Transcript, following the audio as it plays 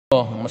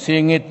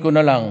masingit ko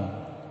na lang.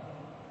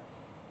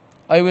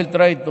 I will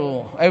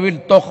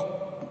talk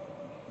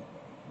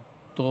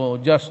to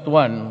just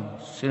one,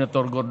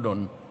 Senator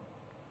Gordon.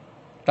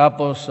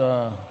 Tapos,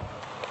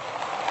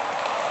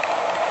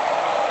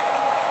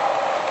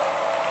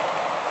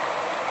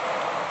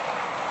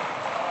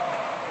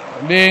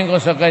 sabihin ko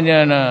sa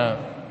kanya na,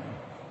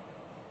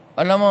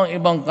 alam mo,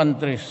 ibang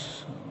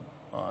countries,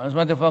 as a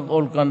matter of fact,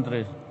 all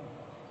countries,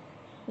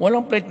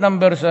 walang plate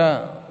number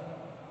sa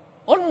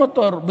all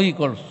motor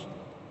vehicles.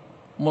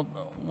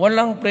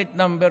 Walang plate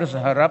number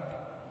sa harap.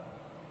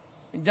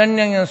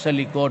 Diyan yan sa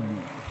likod.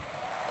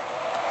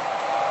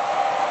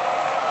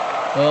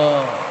 So,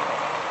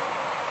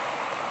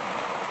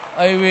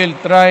 I will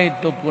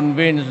try to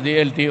convince the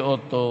LTO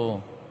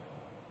to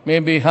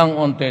maybe hang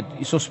on to it.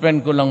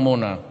 I-suspend ko lang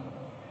muna.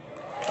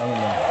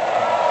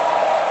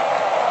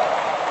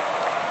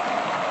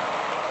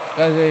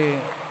 Kasi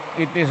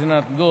it is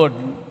not good.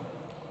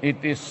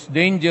 It is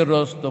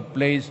dangerous to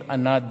place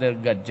another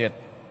gadget.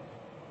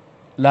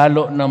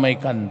 Lalo na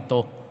may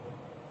kanto.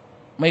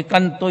 May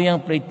kanto yung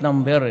plate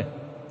number.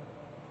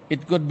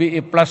 It could be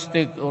a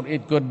plastic or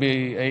it could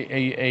be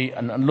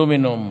an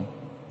aluminum.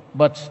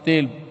 But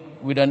still,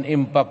 with an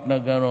impact na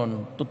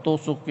gano'n,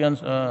 tutusok yan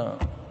sa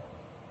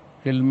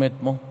helmet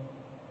mo.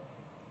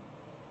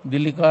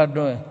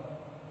 Delikado eh.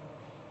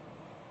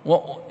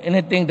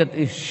 Anything that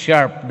is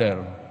sharp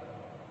there,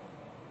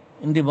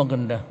 hindi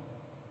maganda.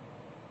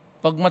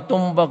 Pag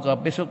matumba ka,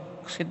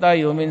 kasi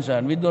tayo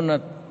minsan, we do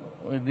not,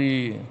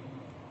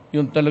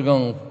 yung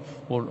talagang,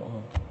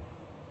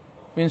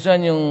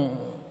 minsan yung,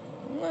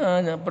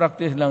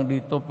 practice lang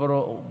dito,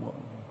 pero,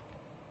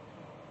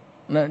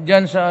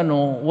 dyan sa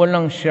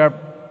walang sharp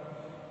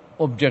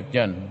object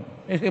dyan.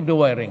 Except the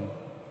wiring.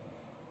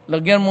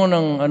 Lagyan mo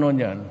ng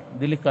dyan,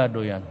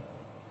 delikado yan.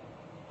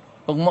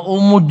 Pag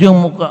maumod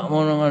yung mukha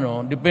mo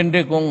ng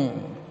depende kung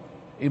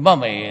iba,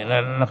 may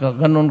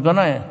nakaganon ka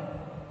na eh.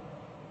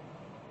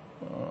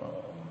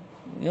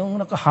 Yung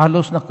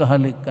nakahalos,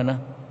 nakahalik ka na.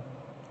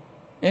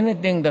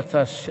 Anything that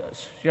has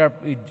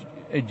sharp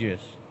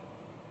edges.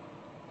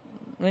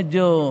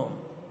 Medyo,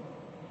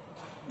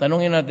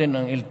 tanungin natin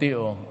ang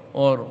LTO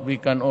or we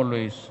can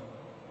always,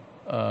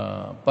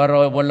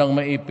 para walang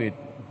maipit,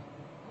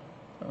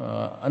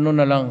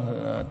 na lang,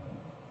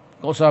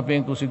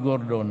 kausapin ko si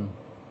Gordon,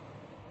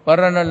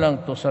 para na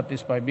lang to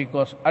satisfy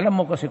because alam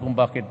mo kasi kung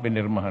bakit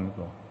pinirmahan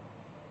ko.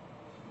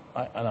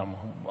 Alam mo,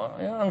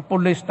 ang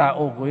pulis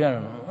tao ko yan,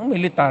 ang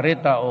military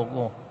tao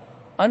ko.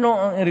 Ano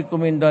ang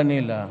i-recommenda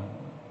nila?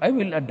 I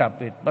will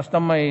adapt it.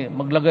 Basta may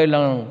maglagay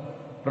lang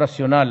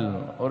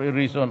rational or a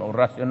reason or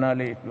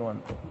rationally if you want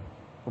to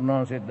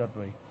pronounce it that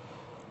way.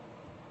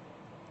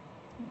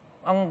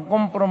 Ang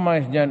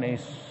compromise dyan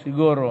is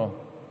siguro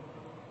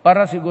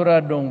para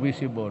siguradong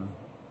visible.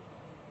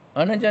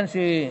 Ano dyan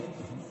si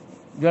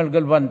General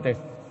Galvante?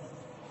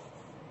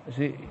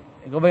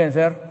 Ikaw ba yan,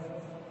 sir?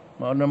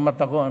 Maunang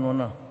mata ko,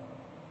 na?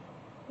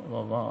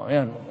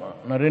 Ayan,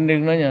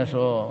 narinig na niya,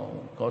 so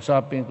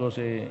kausapin ko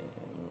si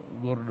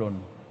Gordon.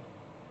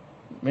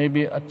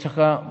 Maybe, at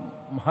saka,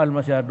 mahal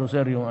masyado,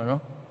 sir,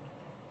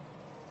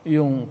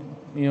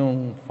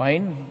 yung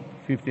fine,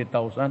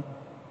 50,000.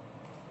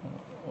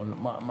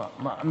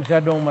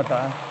 Masyadong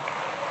mataas.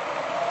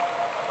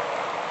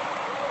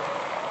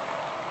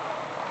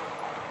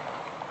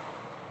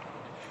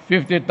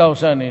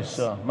 $50,000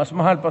 is mas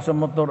mahal pa sa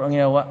motor ang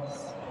yawa.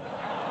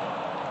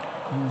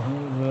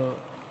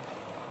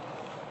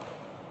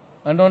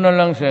 Na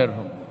lang, sir,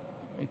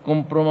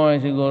 i-compromise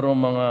siguro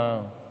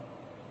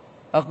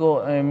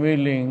ako, I'm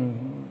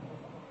willing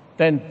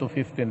 10 to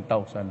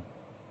 15,000.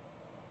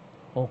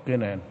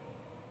 Okay na yan.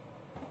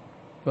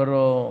 Pero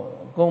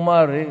kung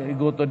maaari,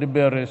 i-go to the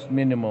barest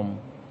minimum.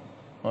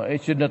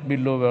 It should not be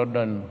lower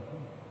than,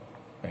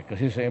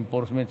 kasi sa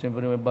enforcement,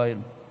 siyempre may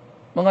bayad.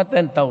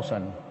 Mga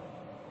 10,000.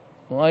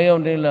 Kung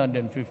ayaw nila,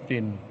 then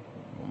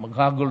 15.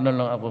 Maghagol na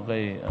lang ako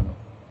kay,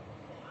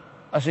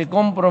 As a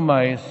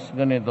compromise,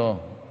 ganito,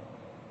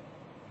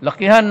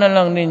 lakihan na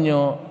lang ninyo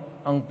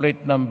ang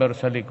plate number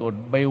sa likod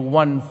by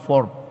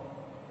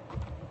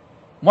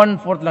 1/4.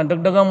 1/4 lang,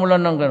 dagdagan mo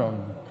lang ng ganon.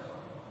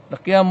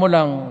 Lakihan mo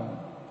lang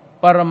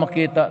para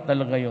makita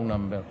talaga yung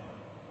number.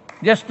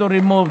 Just to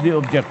remove the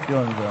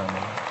objection.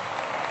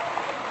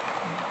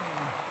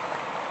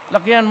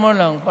 Lakihan mo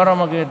lang para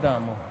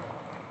makita mo.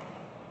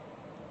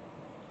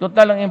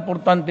 Total, ang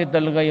importante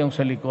talaga yung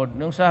sa likod.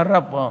 Yung sa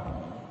harap,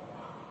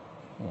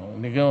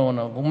 hindi ko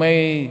kung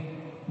may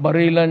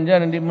barilan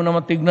dyan, hindi mo na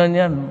matignan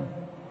yan.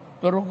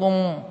 Pero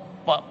kung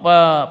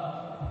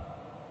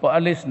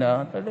paalis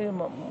na,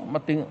 talaga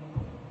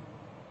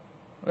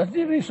that's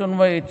the reason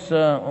why it's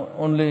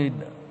only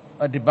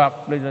at the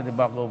back, place at the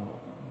back of.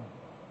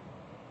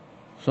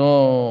 So,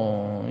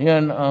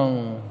 yan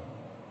ang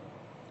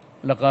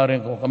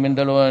lakarin ko. Kaming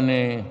dalawa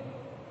ni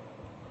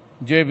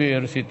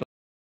JBRC